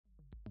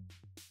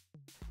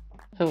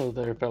Hello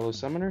there, fellow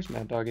summoners.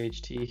 Mad Dog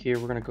HT here.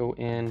 We're going to go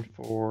in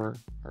for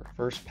our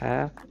first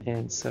path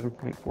in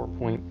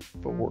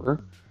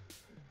 7.4.4.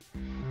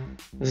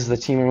 This is the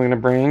team I'm going to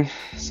bring.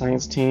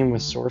 Science team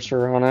with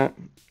Sorcerer on it.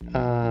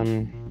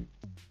 Going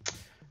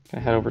to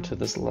head over to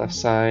this left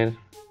side.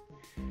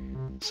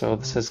 So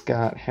this has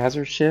got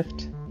Hazard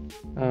Shift,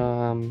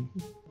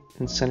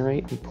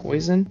 Incinerate, and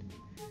Poison.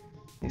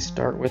 They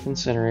start with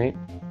Incinerate.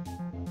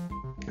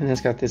 And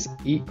it's got this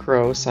Eat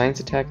Crow. Science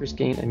attackers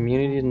gain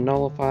immunity to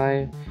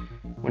nullify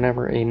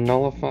whenever a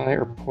nullify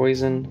or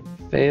poison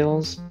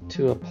fails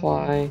to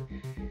apply.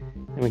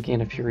 And we gain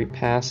a Fury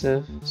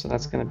passive. So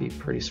that's going to be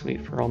pretty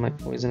sweet for all my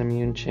poison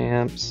immune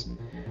champs.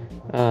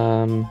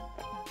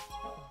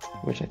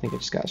 Which I think I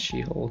just got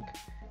SheHulk.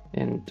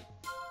 And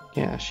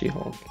yeah,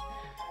 SheHulk.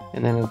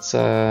 And then it's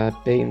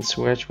bait and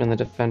switch. When the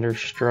defender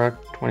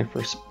struck,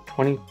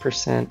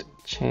 20%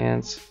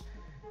 chance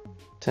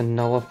to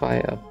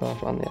nullify a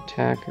buff on the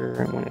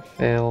attacker, and when it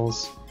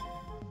fails,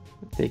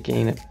 they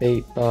gain a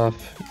bait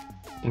buff,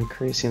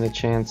 increasing the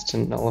chance to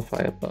nullify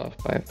a buff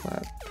by a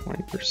flat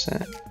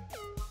 20%.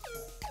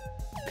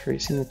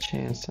 Increasing the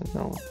chance to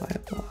nullify a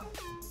buff.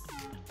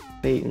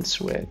 Bait and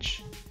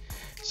switch.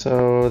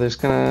 So there's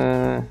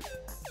gonna...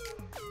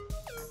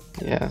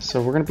 yeah,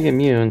 so we're gonna be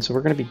immune, so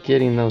we're gonna be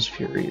getting those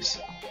furies,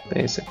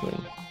 basically,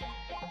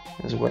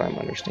 is what I'm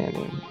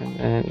understanding. And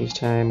then each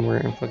time we're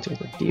inflicted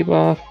with a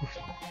debuff,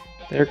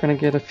 they're going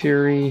to get a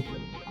Fury,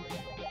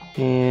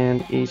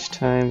 and each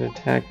time the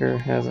attacker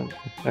has an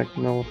effect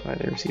nullify,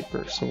 they receive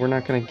burst. So we're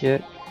not going to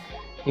get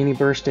any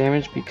burst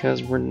damage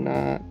because we're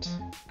not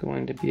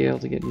going to be able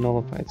to get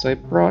nullified. So I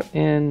brought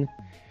in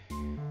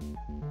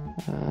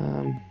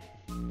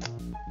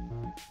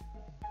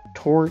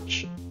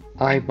Torch,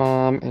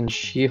 iAbom, and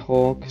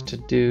SheHulk to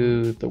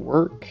do the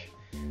work.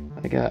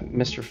 I got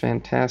Mr.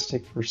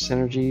 Fantastic for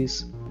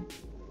synergies.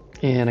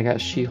 And I got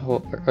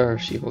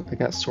SheHulk, I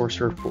got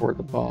Sorcerer for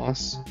the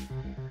boss.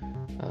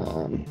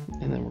 And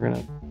then we're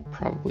gonna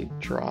probably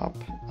drop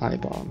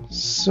iAbom.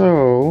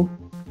 So,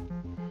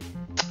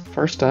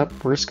 first up,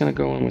 we're just gonna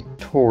go in with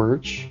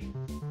Torch.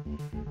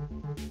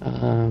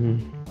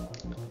 And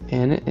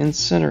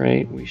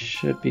Incinerate, we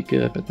should be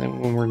good, but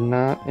then when we're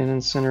not in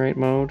Incinerate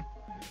mode,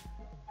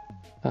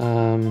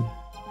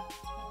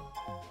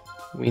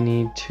 we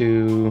need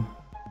to...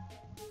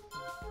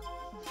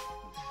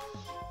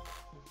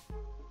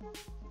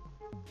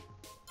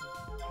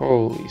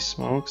 holy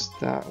smokes,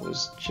 that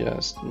was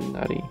just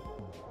nutty.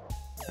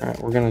 Alright,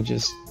 we're gonna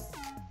just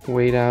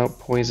wait out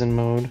poison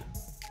mode.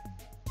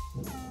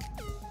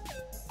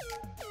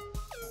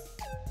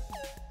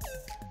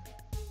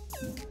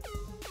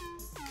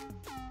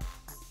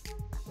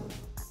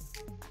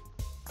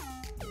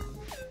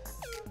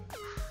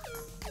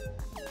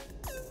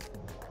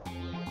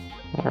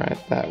 Alright,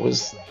 that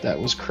was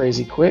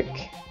crazy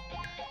quick.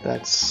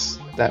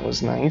 That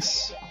was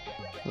nice.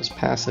 Those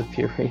passive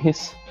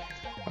furies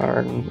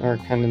are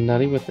kind of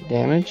nutty with the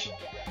damage.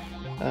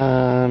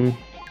 Alright,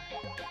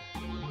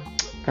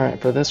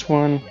 for this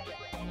one,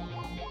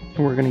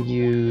 we're gonna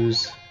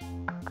use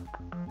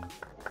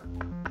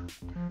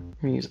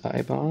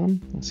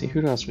iAbom. Let's see,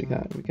 who else we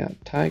got? We got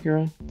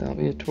Tigra, that'll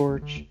be a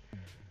Torch.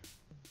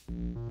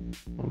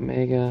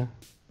 Omega.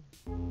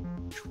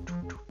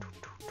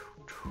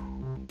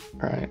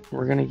 Alright,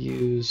 we're gonna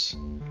use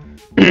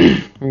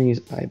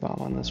iAbom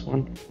on this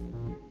one.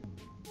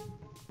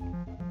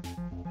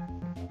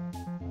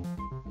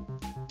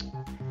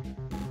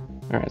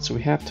 Alright, so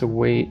we have to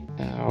wait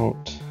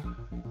out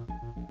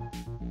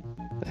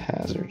the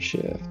hazard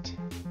shift.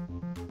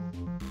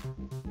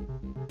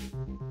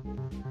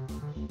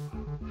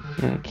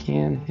 And it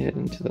can hit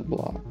into the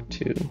block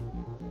too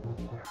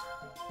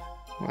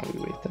while we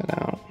wait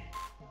that out.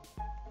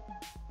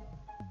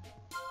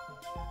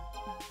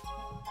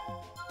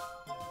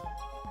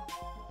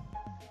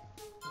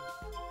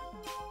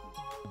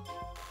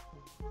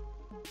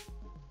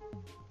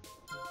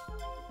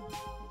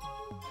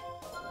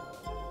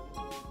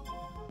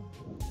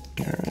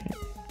 Alright.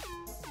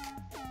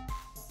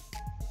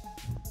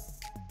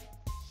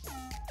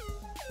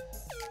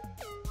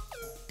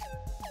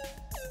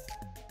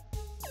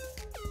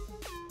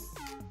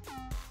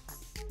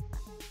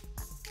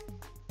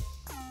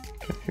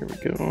 Okay, here we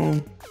go.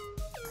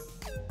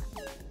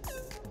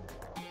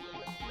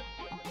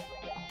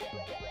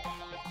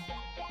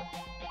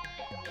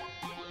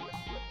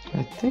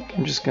 I think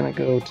I'm just gonna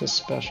go to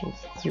special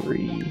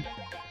 3.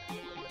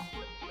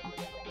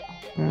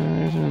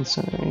 There's an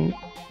Incinerate.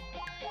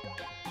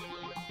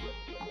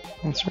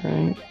 That's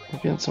right. We're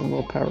getting some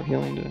willpower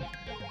healing to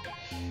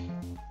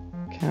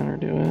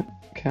counter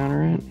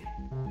it.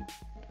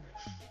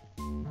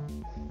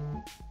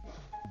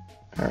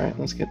 Alright,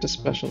 let's get to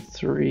special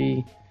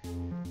 3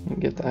 and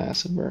get the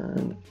acid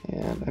burn.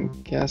 And I'm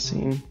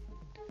guessing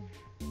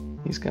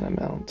he's gonna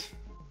melt.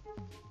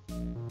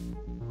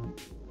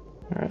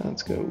 Alright,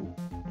 let's go.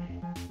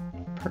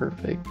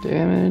 Perfect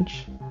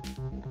damage.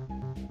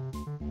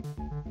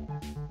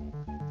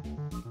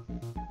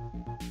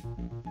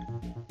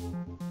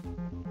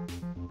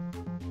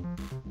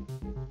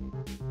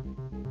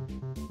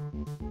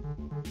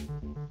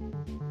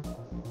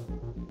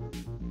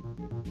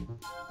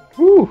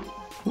 Woo!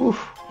 Woo!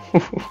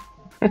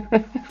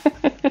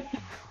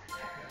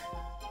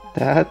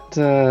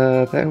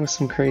 That was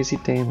some crazy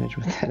damage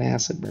with that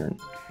acid burn.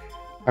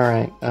 All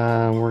right,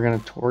 we're gonna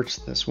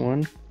torch this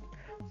one.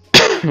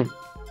 I'm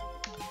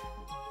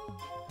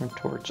gonna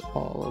torch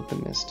all of the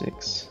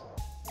mystics.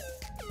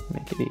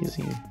 Make it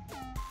easy.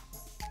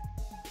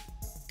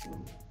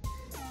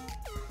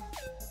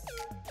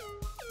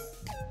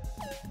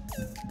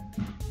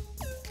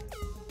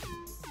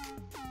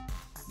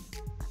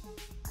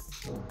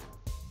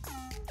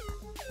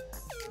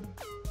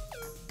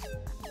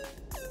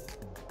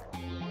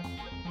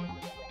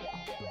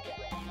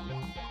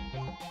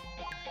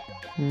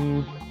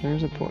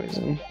 There's a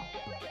poison.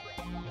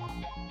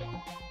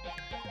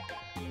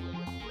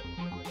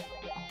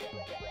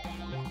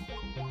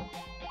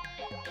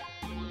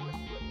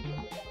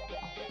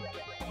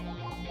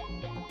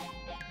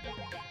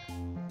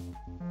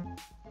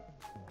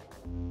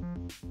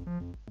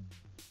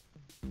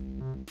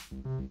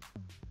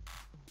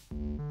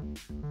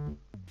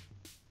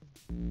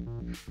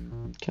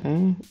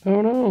 Okay.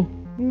 Oh no!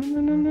 No, no,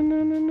 no, no,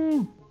 no, no,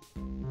 no.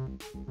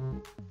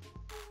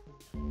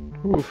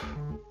 Oof.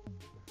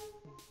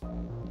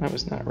 I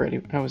was not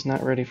ready. I was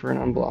not ready for an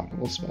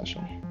unblockable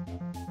special.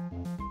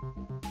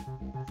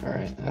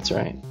 Alright, that's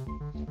right.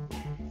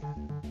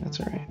 That's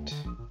alright.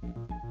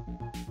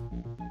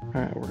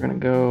 Alright, we're gonna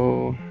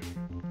go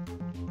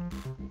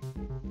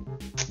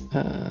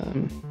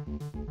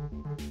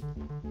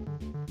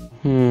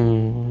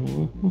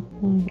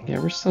yeah,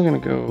 we're still gonna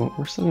go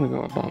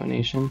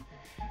Abomination.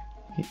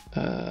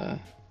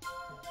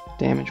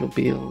 Damage will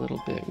be a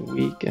little bit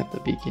weak at the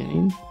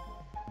beginning,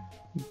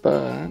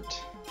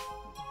 but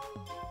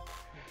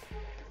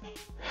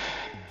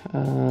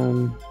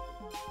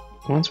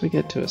once we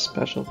get to a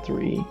special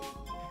 3,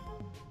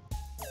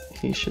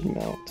 he should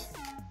melt.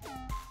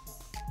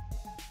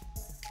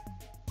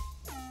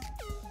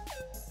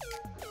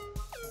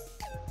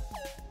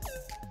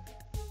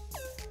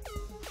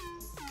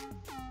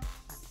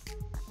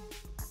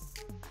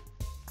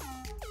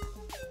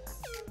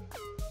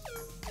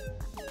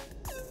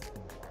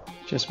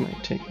 Just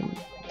might take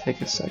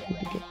a second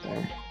to get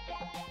there.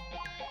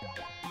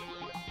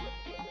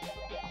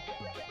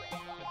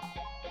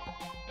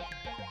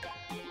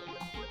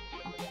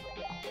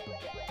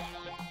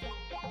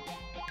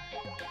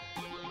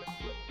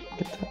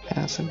 Get that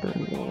acid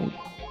burn going.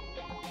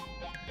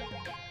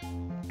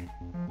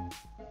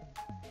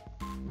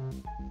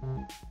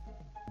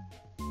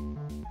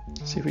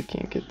 See if we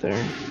can't get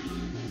there.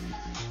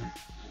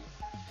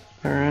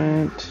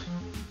 Alright.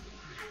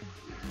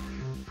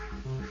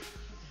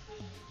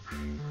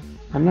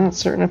 I'm not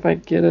certain if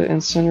I'd get an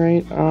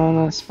Incinerate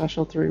on a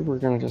special 3. We're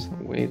gonna just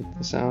wait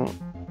this out.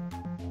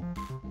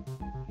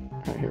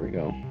 Alright, here we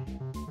go.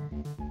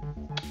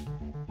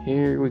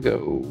 Here we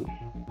go.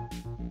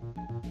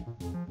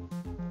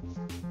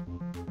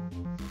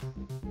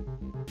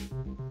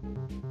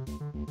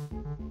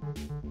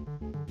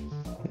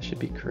 This should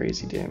be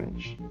crazy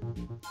damage.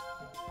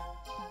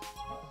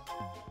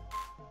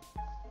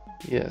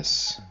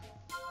 Yes.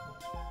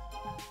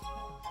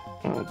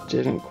 Oh,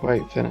 didn't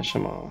quite finish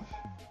him off.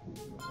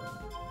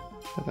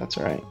 But that's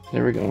alright.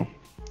 There we go.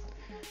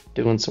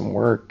 Doing some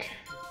work.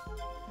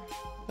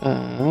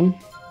 Alright,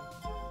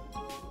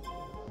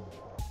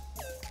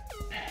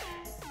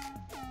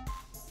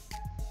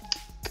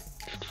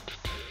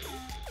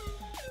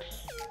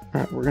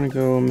 we're gonna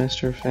go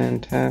Mr.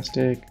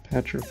 Fantastic,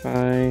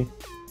 Petrify,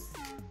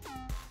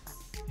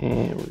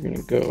 and we're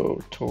gonna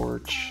go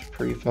Torch,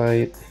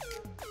 Pre-Fight.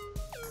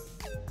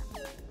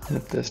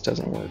 If this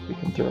doesn't work, we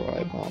can throw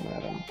iAbom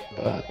at him,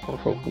 but we're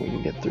hoping we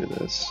can get through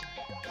this.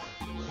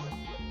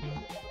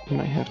 We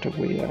might have to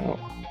wait out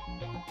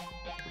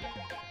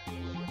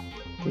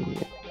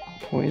the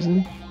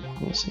poison.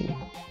 We'll see.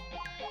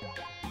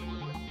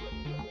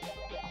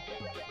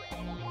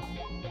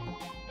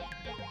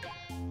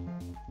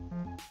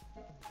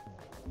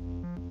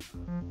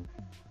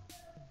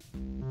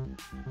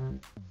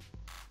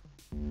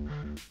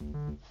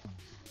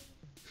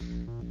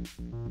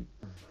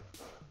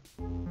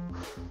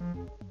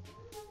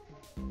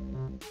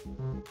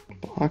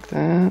 Block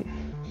that.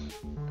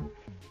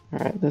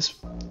 Alright, this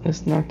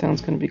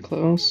knockdown's gonna be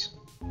close.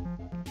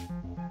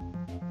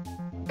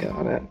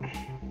 Got it.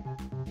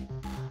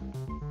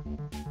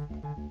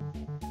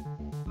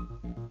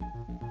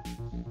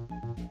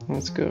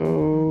 Let's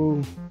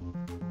go.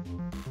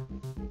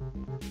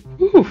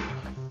 Whew.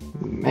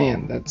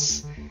 Man,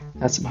 that's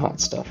some hot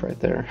stuff right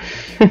there.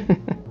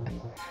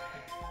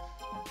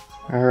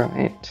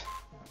 Alright.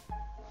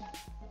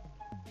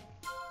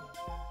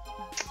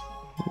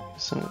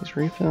 Some of these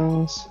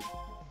refills.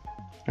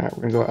 Alright,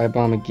 we're gonna go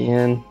iAbom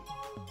again.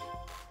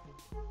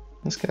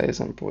 This guy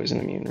isn't poison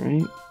immune,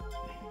 right?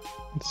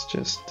 It's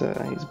just,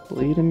 he's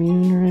bleed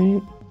immune,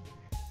 right?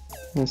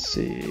 Let's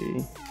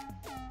see.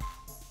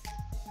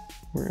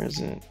 Where is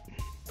it?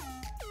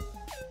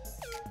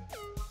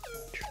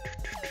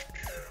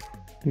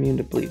 Immune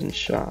to bleed and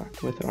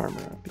shock with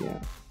armor up, yeah.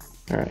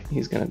 Alright,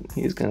 he's gonna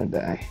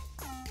die.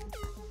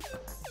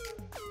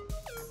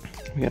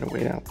 We gotta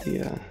wait out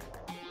the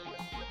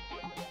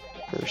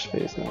first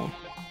phase now.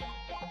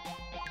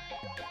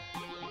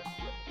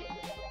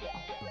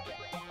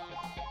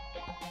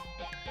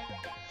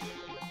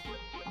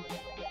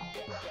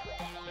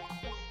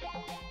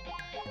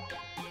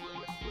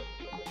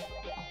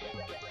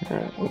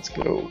 Alright, let's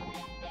go.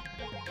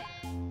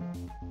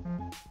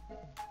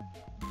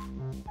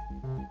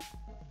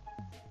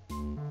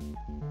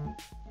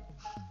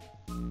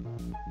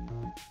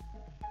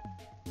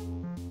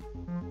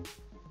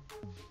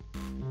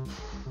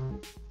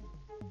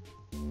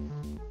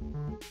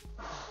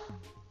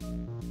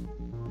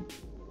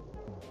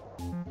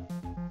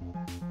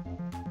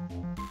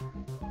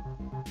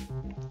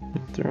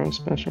 Throw a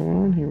special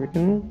one, here we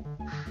go.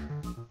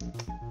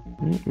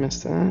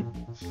 Missed that.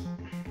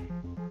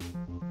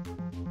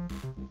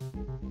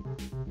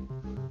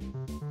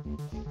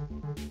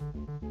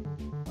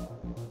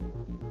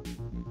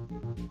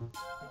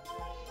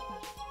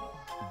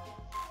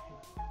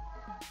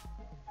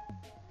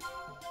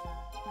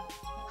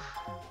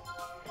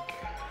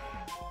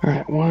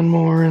 Alright, one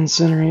more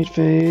Incinerate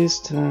phase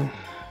to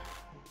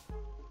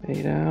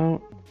fade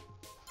out.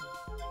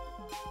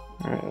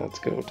 Alright, let's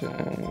go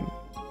time.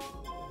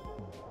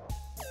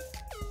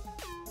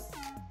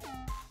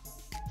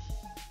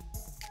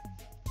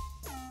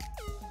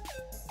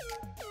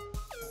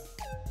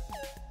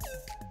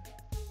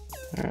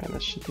 Alright,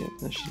 that should be it.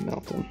 That should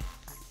melt them.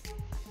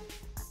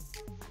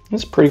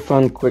 That's a pretty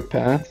fun quick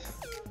path.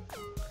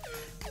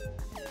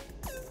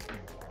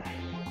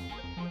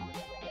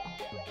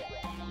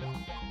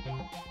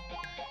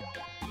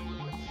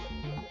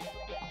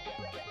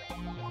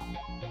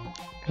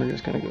 We're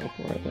just gonna go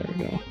for it. There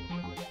we go.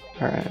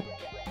 Alright.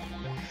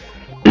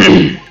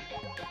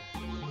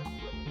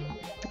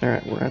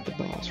 Alright, we're at the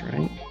boss,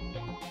 right?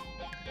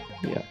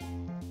 Yeah.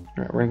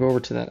 Alright, we're gonna go over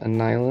to that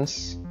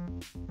Annihilus.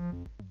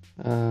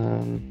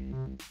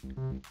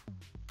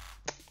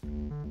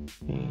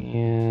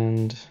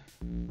 And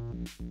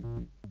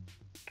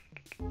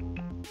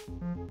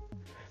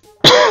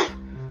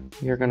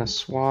we are gonna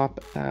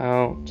swap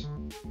out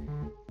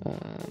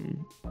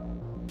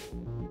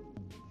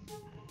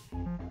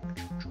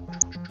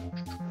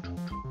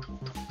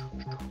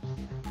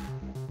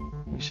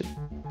we should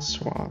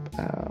swap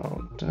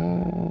out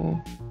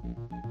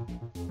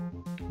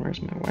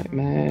where's my white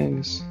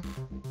mags?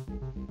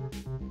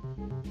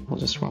 We'll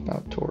just swap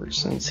out Torch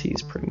since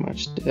he's pretty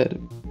much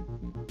dead.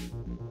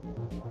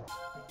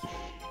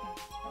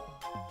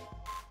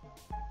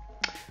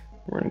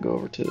 We're gonna go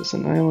over to this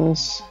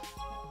Annihilus.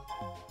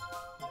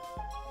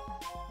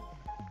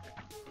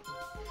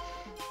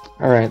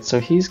 Alright, so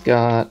he's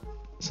got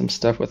some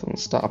stuff with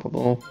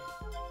Unstoppable.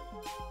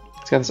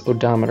 He's got this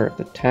Odometer.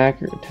 The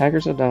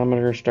attacker's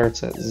Odometer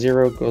starts at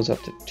 0, goes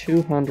up to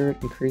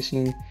 200,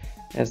 increasing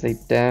as they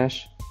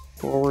dash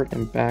forward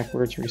and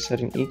backwards,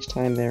 resetting each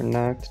time they're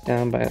knocked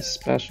down by a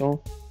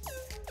special.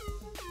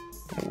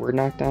 We're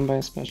knocked down by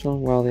a special.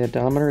 While the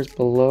Odometer is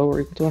below or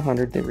equal to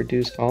 100, they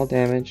reduce all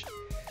damage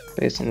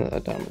based on the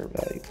Odometer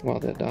value. While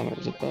the Odometer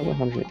is above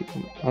 100, they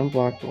become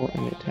unblockable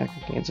and the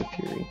attacker gains a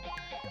Fury.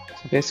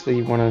 So basically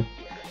you want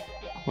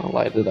to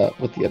light it up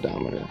with the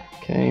Odometer.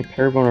 Okay,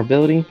 Parry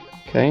vulnerability.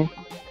 Okay,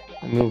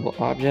 Immovable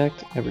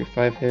object. Every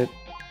 5 hit,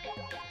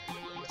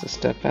 it's a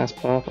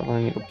steadfast buff,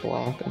 allowing you to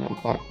block an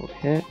unblockable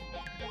hit.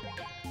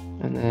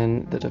 And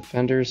then the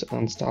defender's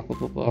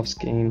unstoppable buffs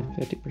gain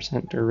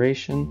 50%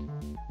 duration.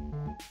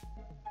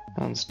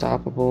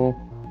 Unstoppable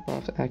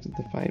buffs active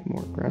the fight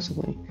more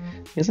aggressively.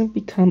 He doesn't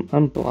become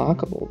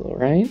unblockable though,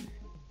 right?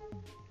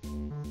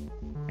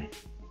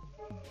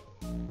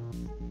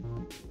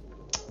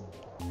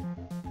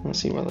 Let's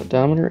see, while the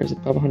Odometer is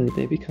above 100,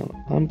 they become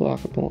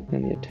unblockable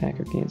and the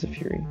attacker gains a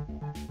Fury.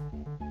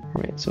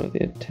 Alright, so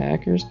the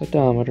attacker's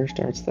Odometer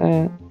starts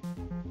that.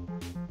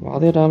 While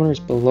the Odometer is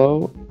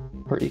below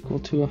or equal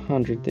to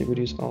 100, they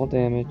reduce all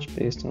damage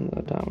based on the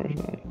Odometer's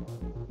value.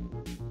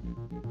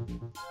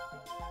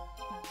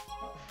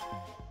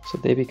 So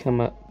they become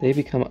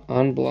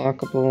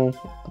unblockable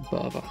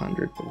above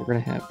 100, but we're gonna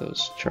have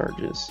those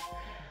charges.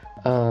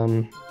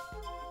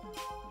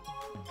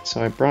 So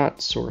I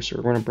brought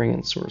Sorcerer. We're gonna bring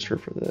in Sorcerer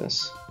for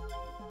this,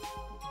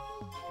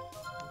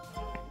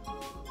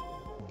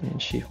 and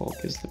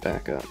SheHulk is the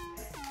backup.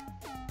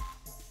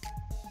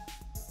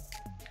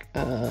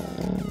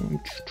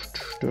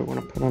 Do I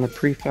want to put on a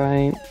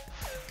pre-fight?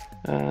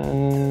 I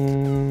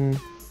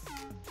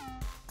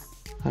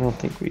don't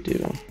think we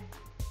do.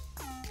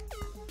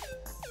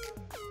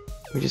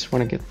 We just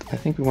want to get, I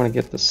think we want to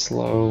get the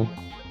slow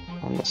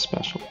on the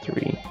special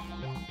 3.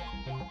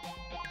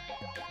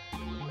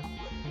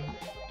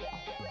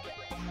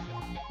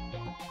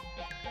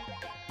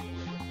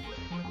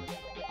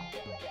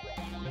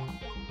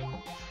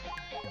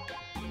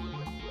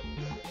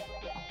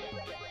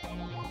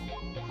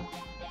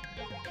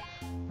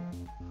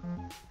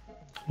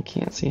 I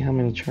can't see how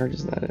many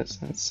charges that is.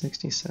 That's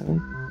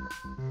 67.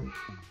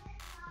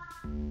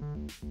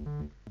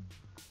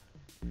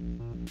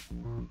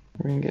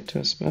 We're gonna get to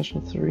a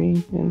special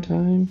 3 in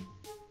time.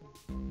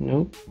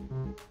 Nope.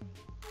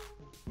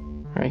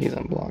 Alright, he's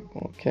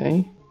unblockable.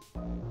 Okay.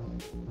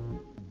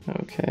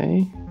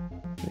 Okay.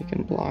 We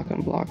can block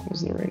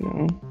unblockables though right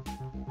now.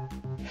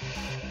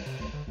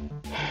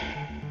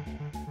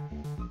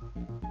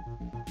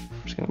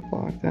 I'm just gonna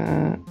block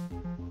that.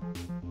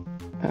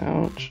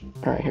 Ouch.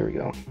 Alright, here we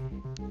go.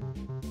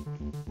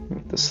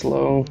 Get the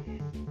slow.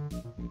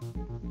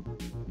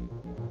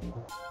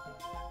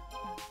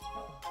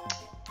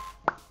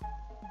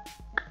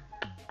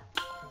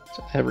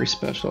 So every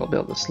special I'll be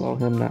able to slow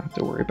him, not have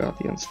to worry about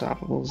the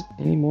unstoppables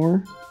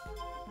anymore.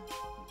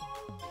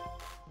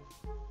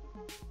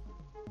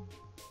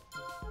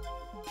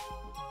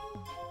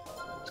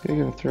 Is he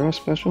gonna throw a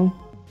special?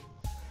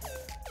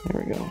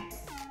 There we go.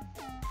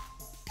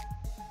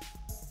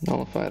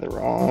 Nullify the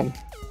rod.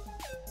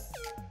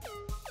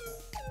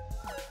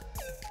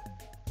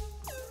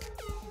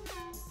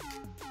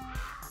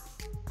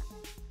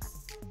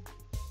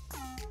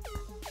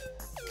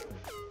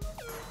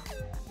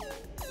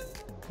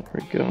 There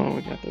we go,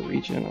 we got the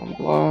regen on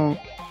block.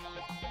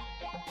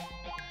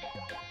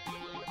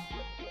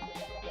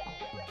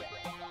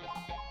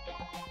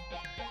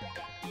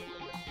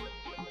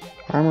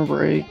 Armor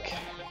break.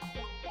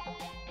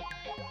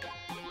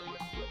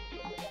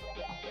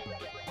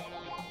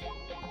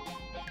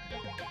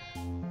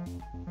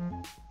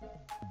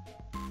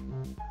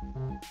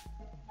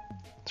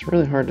 It's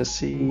really hard to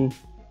see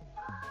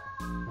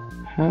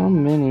how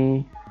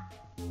many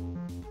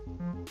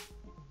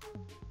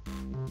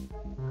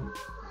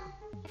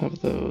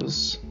of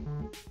those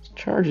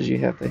charges you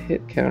have. The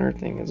hit counter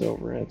thing is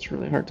over. It's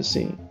really hard to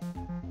see.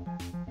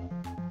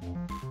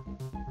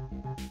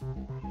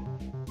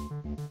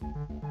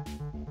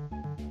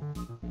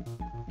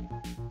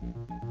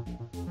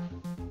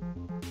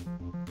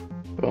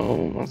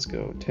 Boom, let's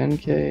go.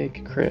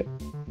 10k crit.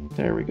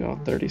 There we go,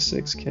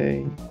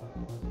 36k.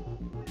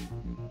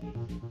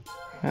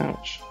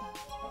 Ouch.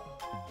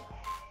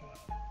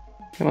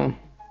 Come on.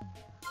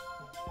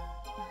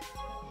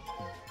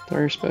 Throw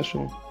your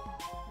special.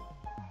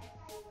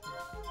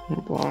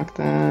 Block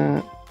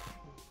that.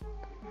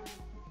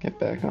 Get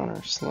back on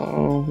our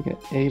slow. We get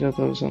 8 of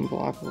those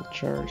unblockable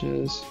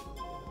charges.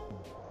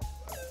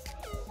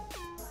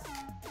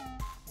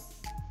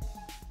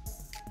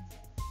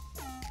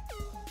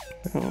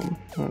 Boom.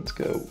 Let's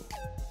go.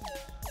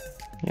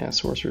 Yeah,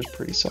 Sorcerer's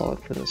pretty solid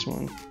for this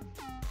one.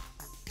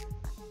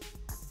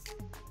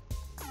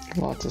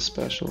 Lots of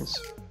specials.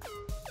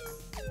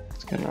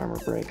 Let's get an armor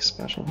break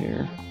special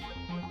here.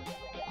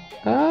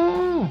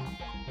 Ah!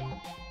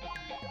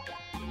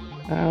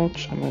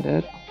 Ouch, am I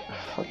dead?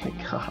 Oh my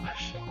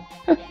gosh.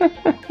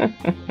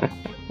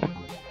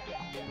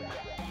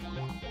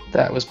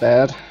 That was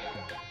bad.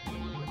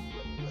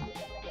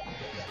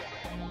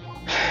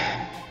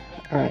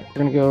 Alright, we're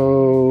gonna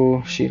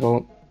go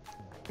SheHulk.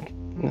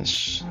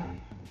 Let's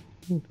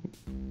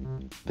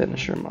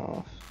finish him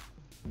off.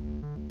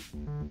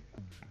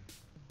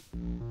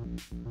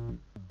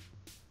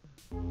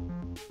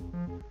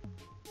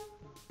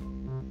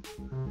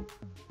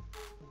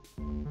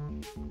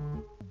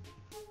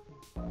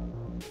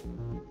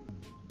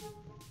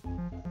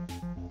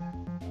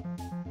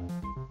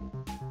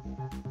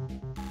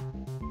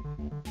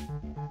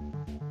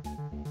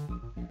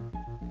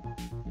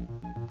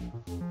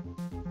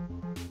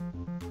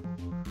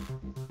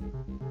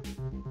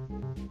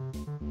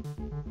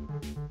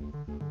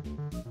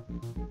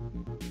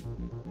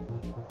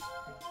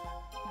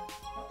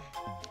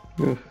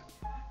 Oof.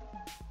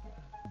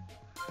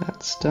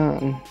 That's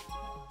done.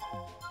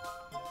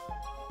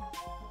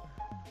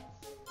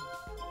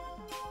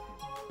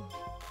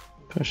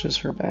 Pushes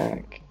her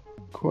back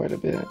quite a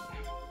bit.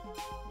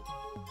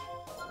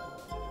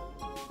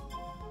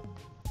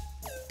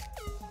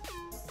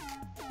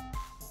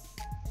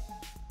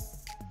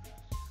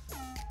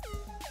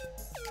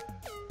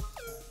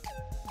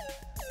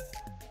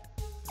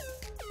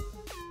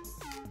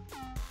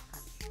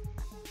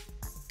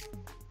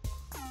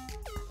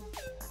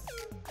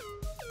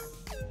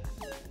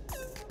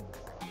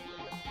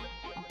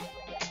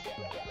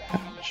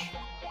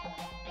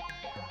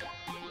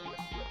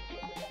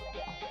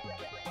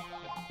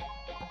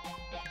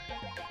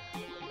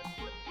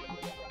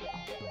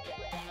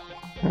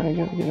 I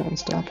gotta get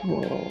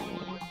unstoppable.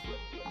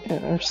 Yeah,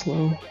 they're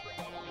slow.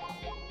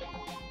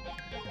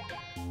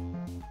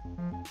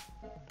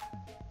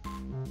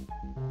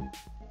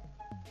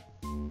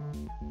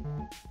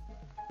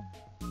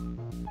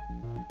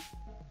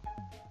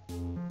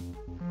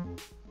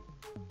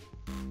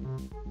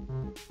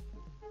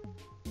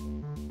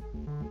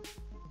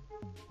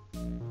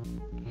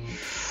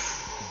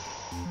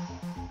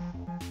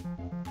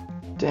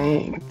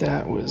 Dang,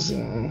 that was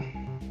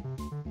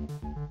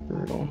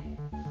brutal.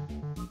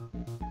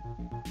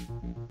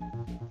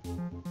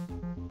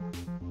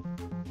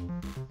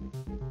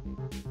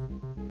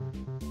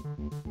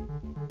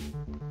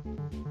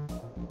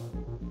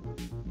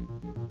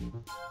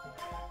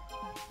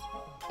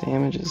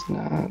 Damage is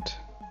not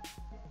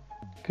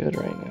good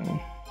right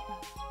now.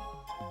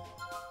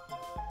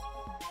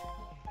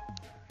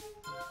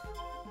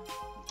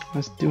 I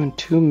was doing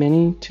too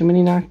many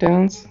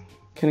knockdowns.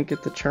 Couldn't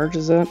get the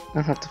charges up.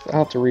 I'll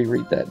have to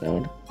reread that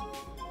node.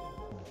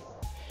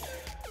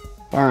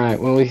 All right.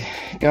 Well, we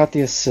got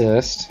the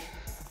assist.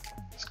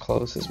 It's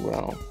close as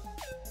well.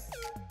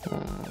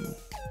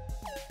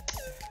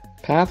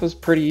 Path was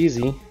pretty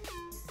easy.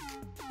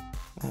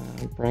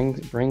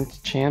 Bring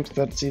champs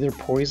that's either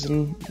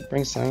poison,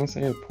 bring silence,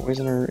 either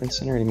poison or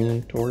incinerate. I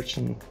mean, torch,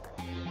 and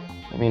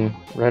I mean,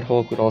 Red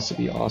Hulk would also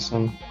be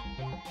awesome.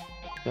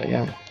 But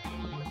yeah,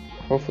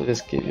 hopefully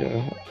this gives you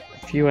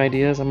a few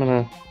ideas. I'm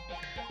gonna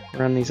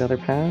run these other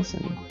paths,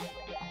 and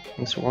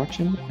thanks for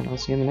watching, and I'll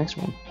see you in the next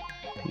one.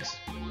 Peace.